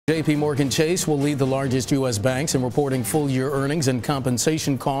JP Morgan Chase will lead the largest U.S. banks in reporting full-year earnings and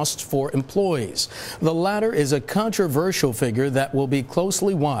compensation costs for employees. The latter is a controversial figure that will be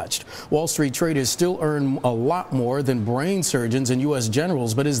closely watched. Wall Street traders still earn a lot more than brain surgeons and U.S.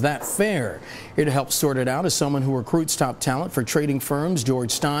 generals, but is that fair? Here to help sort it out is someone who recruits top talent for trading firms,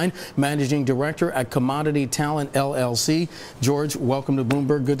 George Stein, Managing Director at Commodity Talent LLC. George, welcome to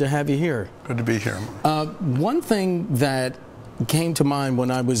Bloomberg. Good to have you here. Good to be here. One thing that came to mind when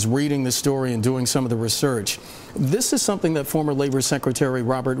I was reading the story and doing some of the research. This is something that former Labor Secretary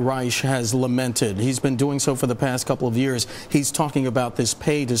Robert Reich has lamented. He's been doing so for the past couple of years. He's talking about this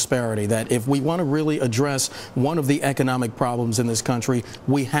pay disparity, that if we want to really address one of the economic problems in this country,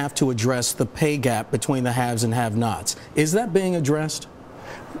 we have to address the pay gap between the haves and have-nots. Is that being addressed?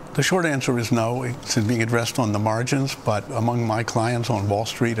 The short answer is no. It's being addressed on the margins, but among my clients on Wall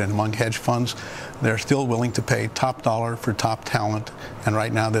Street and among hedge funds, they're still willing to pay top dollar for top talent. And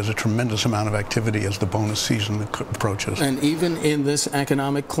right now there's a tremendous amount of activity as the bonus season approaches. And even in this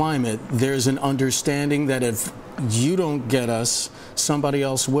economic climate, there's an understanding that if you don't get us, somebody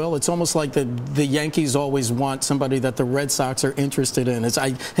else will. It's almost like the Yankees always want somebody that the Red Sox are interested in.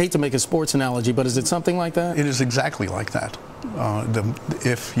 I hate to make a sports analogy, but is it something like that? It is exactly like that.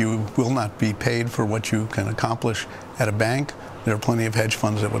 If you will not be paid for what you can accomplish at a bank, there are plenty of hedge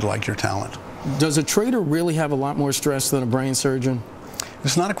funds that would like your talent. Does a trader really have a lot more stress than a brain surgeon?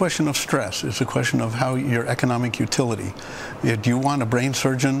 It's not a question of stress. It's a question of how your economic utility. Do you want a brain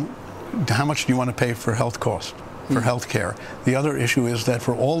surgeon? How much do you want to pay for health costs, for health care? The other issue is that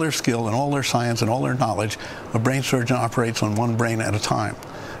for all their skill and all their science and all their knowledge, a brain surgeon operates on one brain at a time.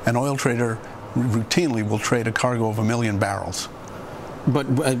 An oil trader routinely will trade a cargo of 1 million barrels. But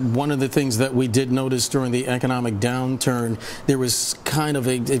one of the things that we did notice during the economic downturn, there was kind of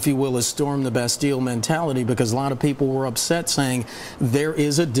a, if you will, a storm the Bastille mentality, because a lot of people were upset, saying there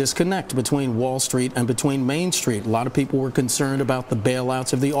is a disconnect between Wall Street and between Main Street. A lot of people were concerned about the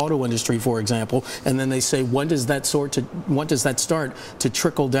bailouts of the auto industry, for example, and then they say, when does that start to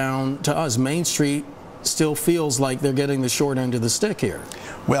trickle down to us? Main Street still feels like they're getting the short end of the stick here.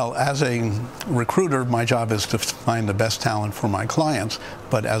 Well, as a recruiter, my job is to find the best talent for my clients.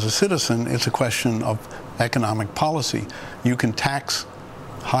 But as a citizen, it's a question of economic policy. You can tax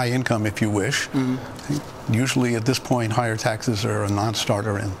high income if you wish. Usually at this point, higher taxes are a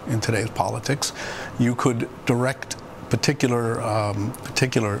non-starter in today's politics. You could direct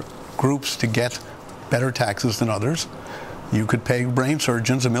particular groups to get better taxes than others. You could pay brain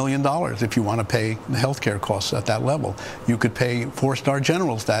surgeons $1 million if you want to pay the healthcare costs at that level. You could pay four-star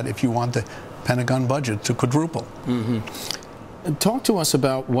generals that if you want the Pentagon budget to quadruple. Talk to us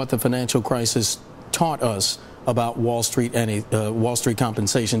about what the financial crisis taught us about Wall Street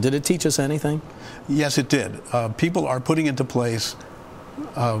compensation. Did it teach us anything? Yes, it did. People are putting into place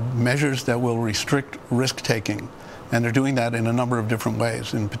measures that will restrict risk-taking. And they're doing that in a number of different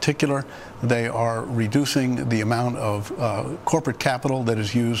ways. In particular, they are reducing the amount of corporate capital that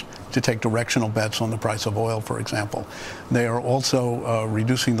is used to take directional bets on the price of oil, for example. They are also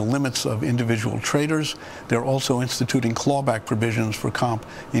reducing the limits of individual traders. They're also instituting clawback provisions for comp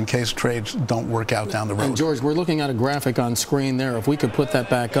in case trades don't work out down the road. And George, we're looking at a graphic on screen there. If we could put that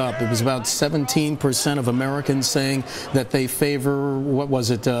back up, it was about 17% of Americans saying that they favor, what was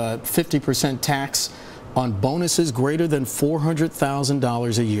it, 50% tax on bonuses greater than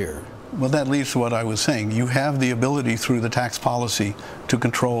 $400,000 a year. Well, that leads to what I was saying. You have the ability through the tax policy to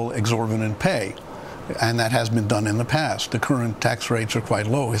control exorbitant pay, and that has been done in the past. The current tax rates are quite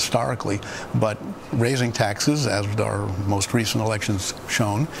low historically, but raising taxes, as our most recent elections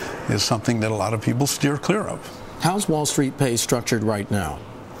shown, is something that a lot of people steer clear of. How's Wall Street pay structured right now?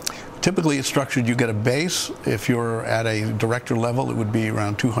 Typically, it's structured, you get a base. If you're at a director level, it would be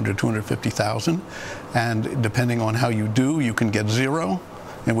around $200,000, $250,000. And depending on how you do, you can get zero,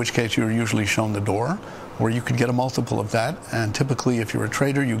 in which case you're usually shown the door, or you could get a multiple of that. And typically, if you're a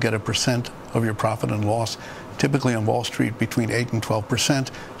trader, you get a % of your profit and loss, typically on Wall Street between 8 and 12%,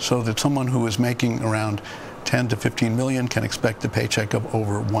 so that someone who is making around 10 to 15 million can expect a paycheck of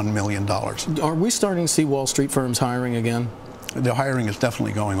over $1 million. Are we starting to see Wall Street firms hiring again? The hiring is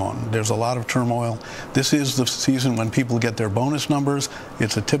definitely going on. There's a lot of turmoil. This is the season when people get their bonus numbers.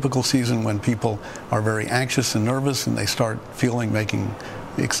 It's a typical season when people are very anxious and nervous and they start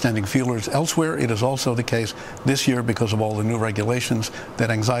extending feelers elsewhere. It is also the case this year, because of all the new regulations,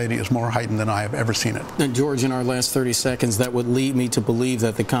 that anxiety is more heightened than I have ever seen it. And George, in our last 30 seconds, that would lead me to believe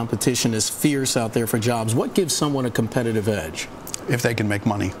that the competition is fierce out there for jobs. What gives someone a competitive edge? If they can make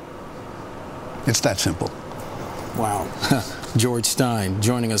money. It's that simple. Wow. George Stein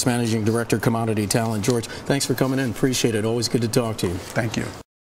joining us, Managing Director, Commodity Talent. George, thanks for coming in. Appreciate it. Always good to talk to you. Thank you.